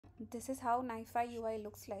This is how Nifi UI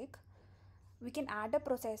looks like. We can add a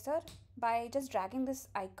processor by just dragging this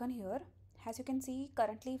icon here. As you can see,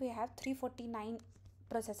 currently we have 349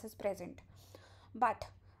 processors present. But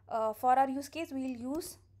for our use case, we'll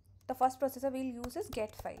use the first processor we'll use is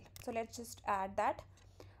get file. So let's just add that.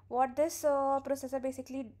 What this processor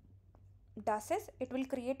basically does is it will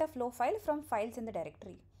create a flow file from files in the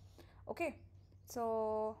directory. Okay,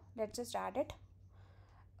 so let's just add it.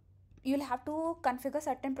 You'll have to configure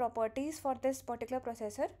certain properties for this particular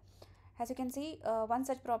processor. As you can see, one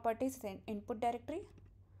such property is in input directory.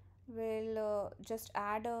 We'll just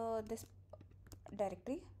add this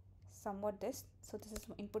directory, somewhat this. So this is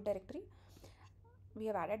input directory. We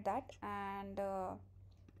have added that, and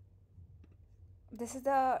this is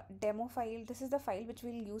the demo file. This is the file which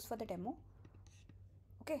we'll use for the demo.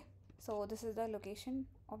 Okay, so this is the location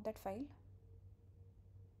of that file.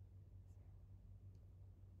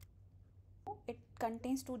 It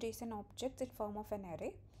contains two JSON objects in form of an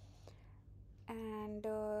array, and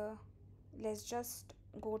let's just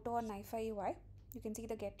go to our Nifi UI. You can see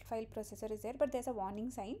the get file processor is there, but there's a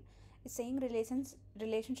warning sign. It's saying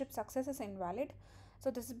relationship success is invalid. So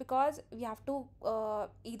this is because we have to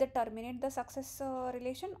either terminate the success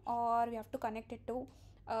relation, or we have to connect it to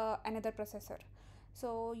another processor.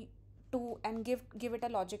 So give it a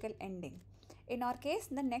logical ending. In our case,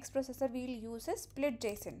 the next processor we'll use is split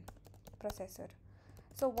JSON processor.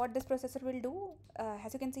 So what this processor will do,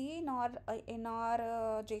 as you can see in our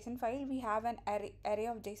JSON file, we have an array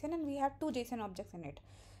of JSON, and we have two JSON objects in it.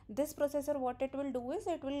 This processor, what it will do is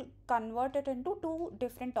it will convert it into two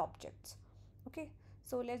different objects. Okay,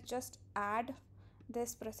 so let's just add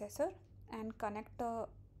this processor and connect the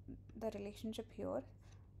relationship here.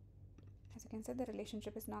 As you can see, the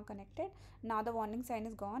relationship is now connected. Now the warning sign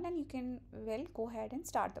is gone, and you can go ahead and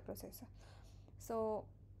start the processor. So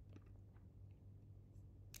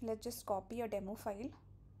let's just copy a demo file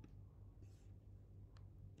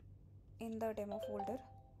in the demo folder,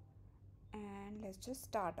 and let's just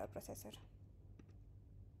start our processor.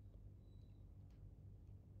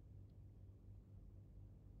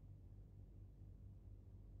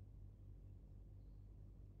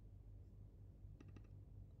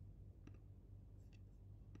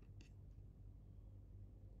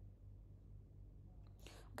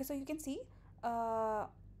 Okay, so you can see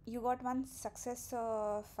you got one success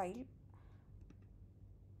file.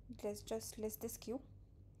 Let's just list this queue,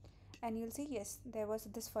 and you'll see, yes, there was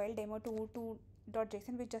this file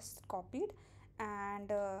demo2.json we just copied,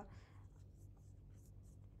 and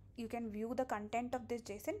you can view the content of this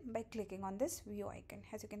JSON by clicking on this view icon.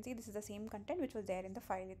 As you can see, this is the same content which was there in the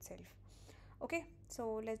file itself. Okay,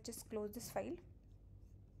 so let's just close this file.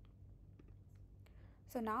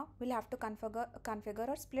 So now we'll have to configure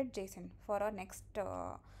our split JSON for our next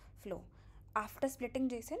flow. After splitting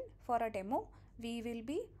JSON for a demo, we will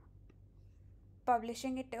be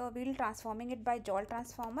publishing it, we'll transforming it by Joel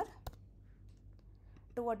transformer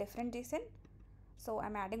to a different JSON. So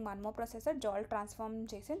I'm adding one more processor, Joel transform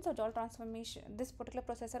JSON. So Joel transformation, this particular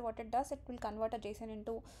processor, what it does, it will convert a JSON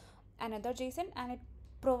into another JSON, and it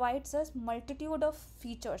provides us multitude of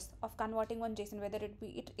features of converting one JSON, whether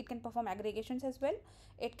it can perform aggregations as well,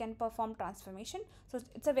 it can perform transformation. So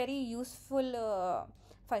it's a very useful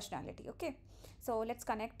functionality. Okay, so let's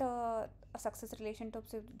connect a success relation to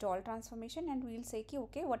Joel transformation, and we'll say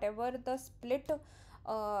okay, whatever the split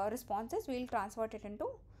response is, we'll transfer it into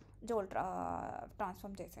Joel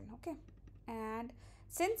transform JSON. Okay, and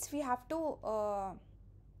since we have to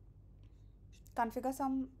configure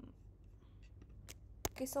some.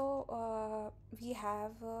 Okay, so we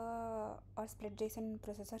have our split JSON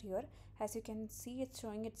processor here. As you can see, it's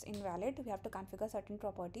showing it's invalid. We have to configure certain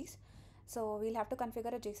properties. So we'll have to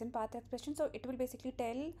configure a JSON path expression. So it will basically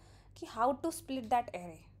tell how to split that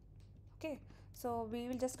array. Okay, so we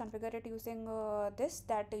will just configure it using this,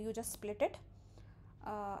 that you just split it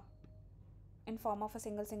in form of a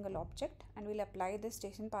single object, and we'll apply this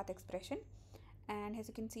JSON path expression. And as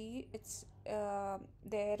you can see, it's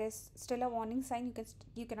there is still a warning sign.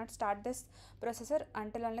 You cannot start this processor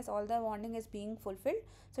unless all the warning is being fulfilled.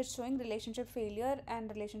 So it's showing relationship failure and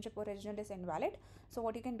relationship original is invalid. So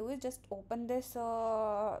what you can do is just open this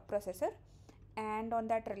processor, and on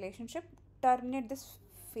that relationship terminate this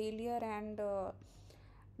failure and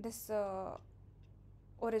this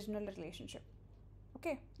original relationship.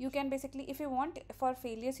 Okay, you can basically, if you want, for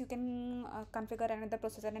failures you can configure another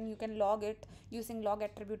processor, and you can log it using log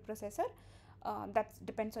attribute processor. That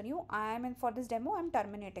depends on you. I am in, for this demo, I'm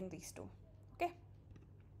terminating these two. Okay,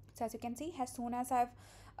 so as you can see, as soon as I've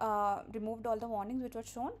removed all the warnings which were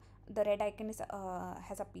shown, the red icon is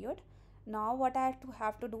has appeared, Now what I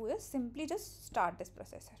have to do is simply just start this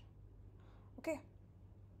processor. Okay.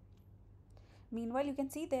 Meanwhile, you can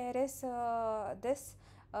see there is this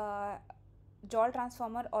uh, jolt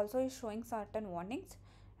transformer also is showing certain warnings.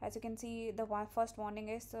 As you can see, the first warning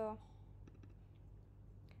is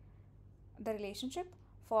the relationship.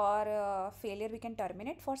 For failure we can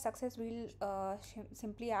terminate. For success we'll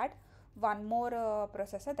simply add one more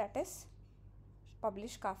processor, that is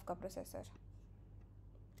publish Kafka processor.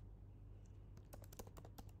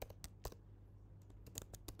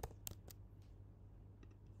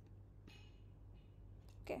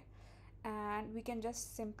 Okay, and we can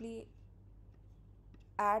just simply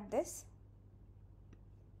add this.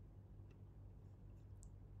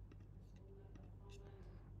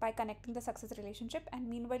 By connecting the success relationship, and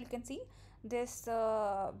meanwhile you can see this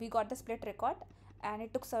we got the split record, and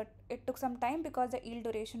it took some time because the yield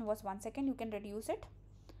duration was 1 second. You can reduce it.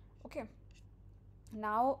 Okay,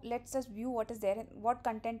 now let's just view what is there, what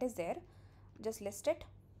content is there. Just list it.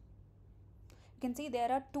 You can see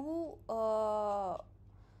there are two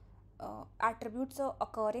attributes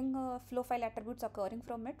occurring, flow file attributes occurring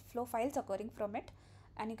from it, flow files occurring from it,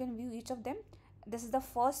 and you can view each of them. This is the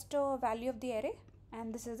first value of the array,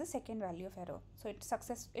 and this is the second value of array. So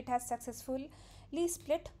it has successfully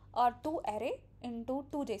split two array into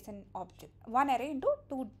two JSON object, one array into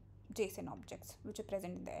two JSON objects which are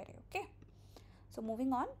present in the array. Okay, so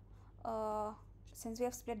moving on, since we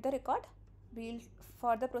have split the record, we'll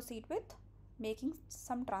further proceed with making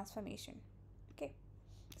some transformation. Okay,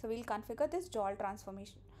 so we'll configure this jolt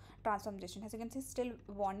transformation. As you can see, still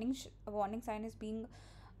warning sign is being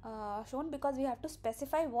shown because we have to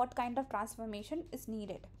specify what kind of transformation is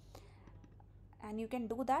needed, and you can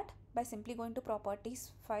do that by simply going to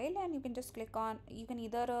properties file, and you can just click on, you can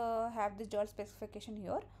either have this jolt specification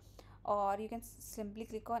here, or you can simply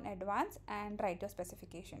click on advanced and write your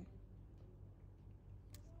specification.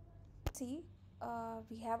 See,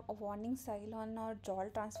 we have a warning sign on our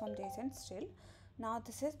jolt transform JSON still. Now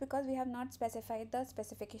this is because we have not specified the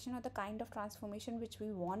specification or the kind of transformation which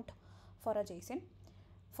we want for a JSON.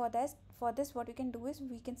 For this what we can do is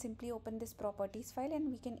we can simply open this properties file, and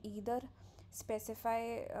we can either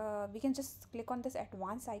specify, we can just click on this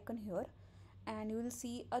advanced icon here, and you will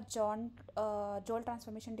see a jolt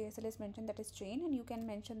transformation DSL is mentioned, that is chain, and you can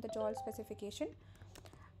mention the jolt specification.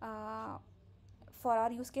 For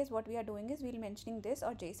our use case, what we are doing is we'll mentioning this,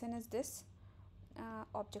 or JSON is this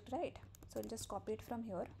object, right? So we'll just copy it from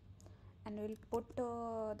here, and we'll put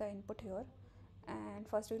the input here, and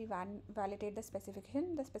first we'll validate the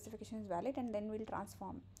specification. The specification is valid, and then we'll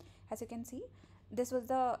transform. As you can see, this was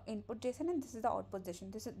the input JSON, and this is the output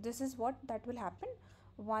JSON. This is what that will happen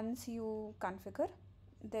once you configure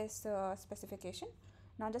this specification.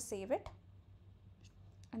 Now just save it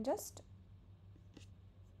and just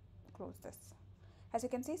close this. As you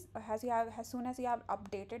can see, as soon as you have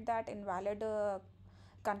updated that invalid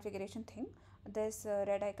configuration thing, this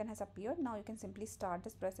red icon has appeared. Now you can simply start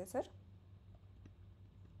this processor.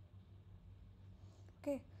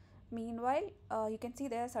 Okay, meanwhile you can see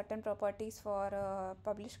there are certain properties for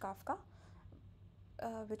publish Kafka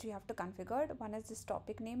which we have to configure. One is this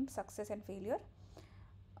topic name, success and failure.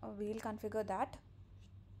 We'll configure that.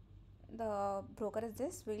 The broker is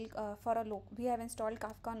this. We'll we have installed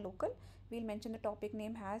Kafka on local. We'll mention the topic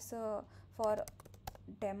name has for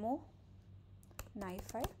demo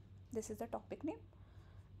Nifi. This is the topic name,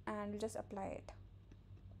 and we'll just apply it.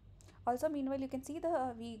 Also, meanwhile, you can see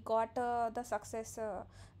we got the success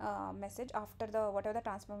message after the whatever the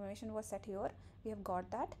transformation was set here. We have got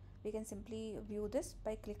that. We can simply view this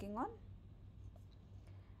by clicking on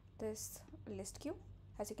this list queue.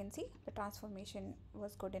 As you can see, the transformation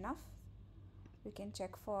was good enough. We can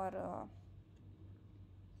check for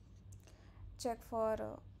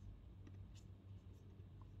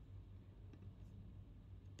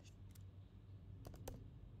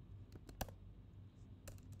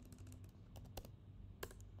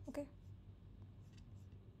okay,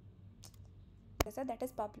 that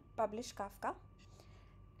is publish Kafka,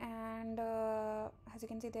 and as you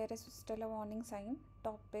can see, there is still a warning sign.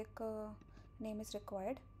 Topic name is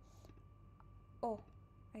required. Oh,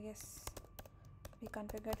 I guess we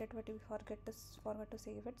configured it, but we forgot to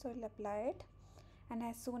save it. So we'll apply it, and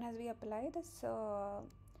as soon as we apply this,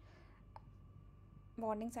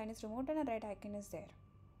 warning sign is removed and a red icon is there.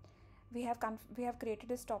 We have created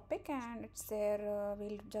this topic, and it's there.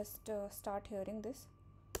 We'll just start hearing this.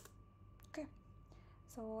 Okay,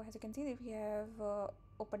 so as you can see, we have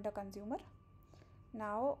opened a consumer.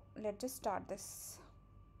 Now let's just start this.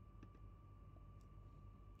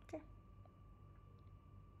 Okay,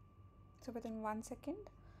 so within 1 second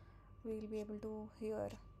we'll be able to hear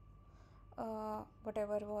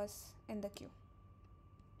whatever was in the queue.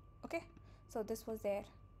 Okay, so this was there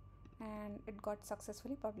and it got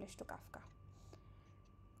successfully published to Kafka.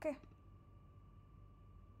 Okay.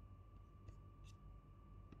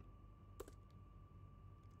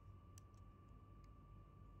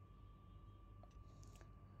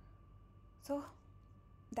 So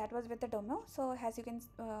that was with the demo. So as you can,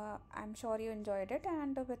 I'm sure you enjoyed it,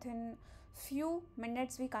 and within few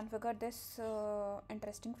minutes we configured this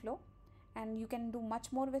interesting flow, and you can do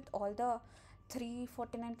much more with all the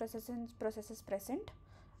 349 processes present.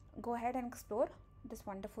 Go ahead and explore this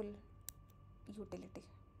wonderful utility.